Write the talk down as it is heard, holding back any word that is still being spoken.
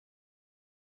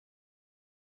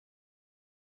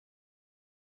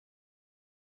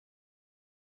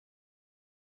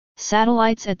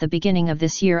Satellites at the beginning of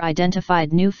this year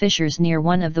identified new fissures near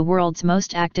one of the world's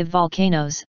most active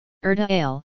volcanoes, Erta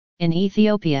Ale, in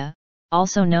Ethiopia,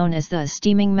 also known as the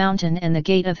Steaming Mountain and the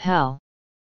Gate of Hell.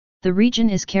 The region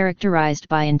is characterized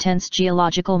by intense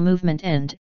geological movement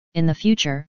and, in the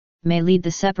future, may lead the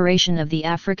separation of the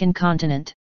African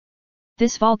continent.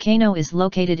 This volcano is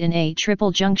located in a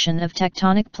triple junction of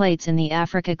tectonic plates in the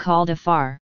Africa called a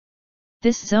fissure.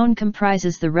 This zone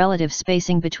comprises the relative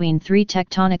spacing between three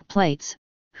tectonic plates,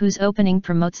 whose opening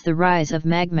promotes the rise of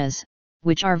magmas,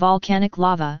 which are volcanic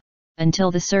lava,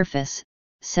 until the surface,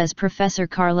 says Professor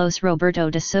Carlos Roberto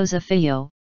de Souza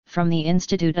Filho, from the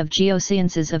Institute of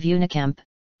Geosciences of Unicamp,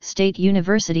 State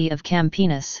University of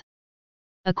Campinas.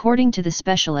 According to the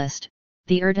specialist,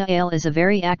 the Erta Ale is a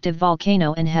very active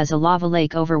volcano and has a lava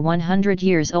lake over 100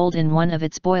 years old in one of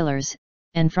its boilers,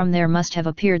 and from there must have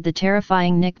appeared the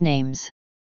terrifying nicknames.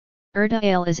 Erta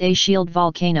Ale is a shield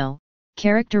volcano,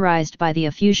 characterized by the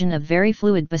effusion of very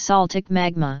fluid basaltic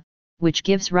magma, which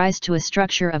gives rise to a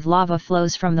structure of lava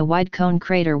flows from the wide cone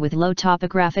crater with low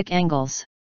topographic angles.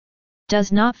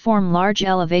 Does not form large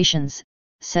elevations,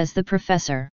 says the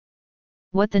professor.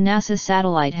 What the NASA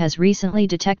satellite has recently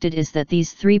detected is that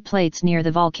these three plates near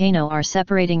the volcano are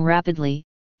separating rapidly,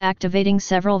 activating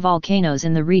several volcanoes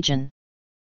in the region.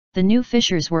 The new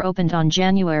fissures were opened on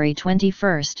January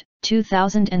 21,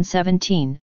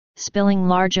 2017, spilling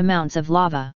large amounts of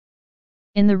lava.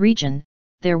 In the region,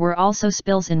 there were also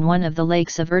spills in one of the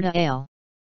lakes of Erta Ale.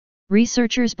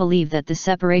 Researchers believe that the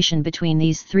separation between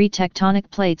these three tectonic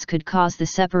plates could cause the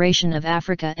separation of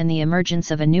Africa and the emergence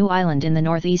of a new island in the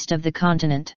northeast of the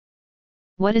continent.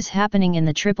 What is happening in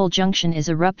the triple junction is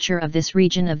a rupture of this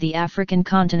region of the African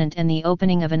continent and the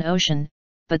opening of an ocean,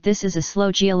 but this is a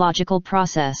slow geological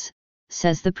process,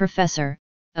 says the professor,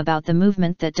 about the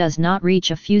movement that does not reach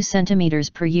a few centimeters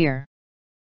per year.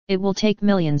 It will take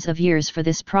millions of years for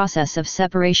this process of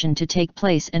separation to take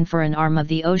place and for an arm of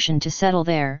the ocean to settle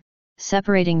there,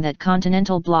 separating that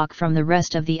continental block from the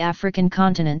rest of the African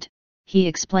continent, he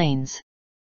explains.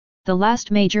 The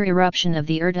last major eruption of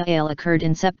the Erta Ale occurred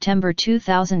in September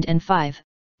 2005,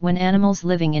 when animals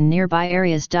living in nearby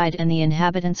areas died and the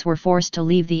inhabitants were forced to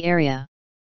leave the area.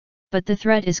 But the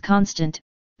threat is constant.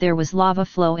 There was lava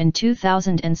flow in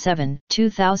 2007,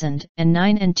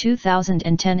 2009 and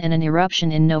 2010 and an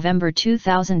eruption in November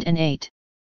 2008.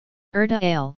 Erta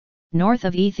Ale, north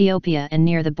of Ethiopia and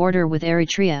near the border with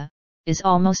Eritrea, is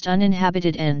almost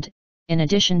uninhabited and, in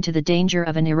addition to the danger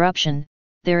of an eruption,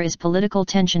 there is political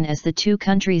tension as the two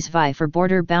countries vie for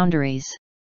border boundaries.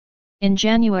 In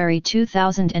January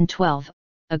 2012,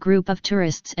 a group of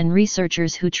tourists and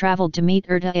researchers who traveled to meet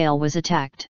Erta Ale was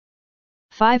attacked.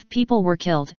 5 people were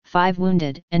killed, 5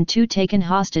 wounded, and 2 taken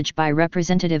hostage by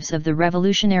representatives of the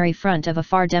Revolutionary Front of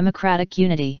Afar Democratic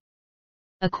Unity.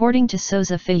 According to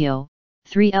Souza Filho,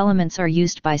 3 elements are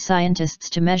used by scientists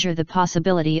to measure the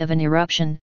possibility of an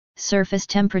eruption: surface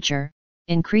temperature,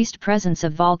 increased presence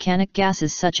of volcanic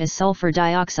gases such as sulfur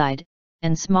dioxide,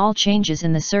 and small changes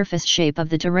in the surface shape of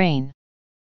the terrain.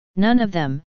 None of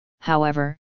them,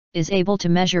 however, is able to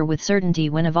measure with certainty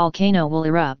when a volcano will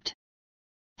erupt.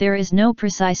 There is no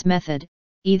precise method,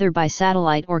 either by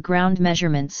satellite or ground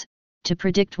measurements, to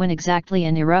predict when exactly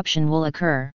an eruption will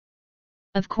occur.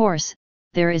 Of course,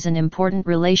 there is an important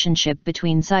relationship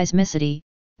between seismicity,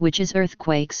 which is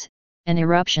earthquakes, and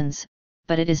eruptions,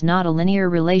 but it is not a linear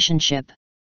relationship.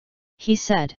 He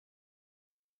said.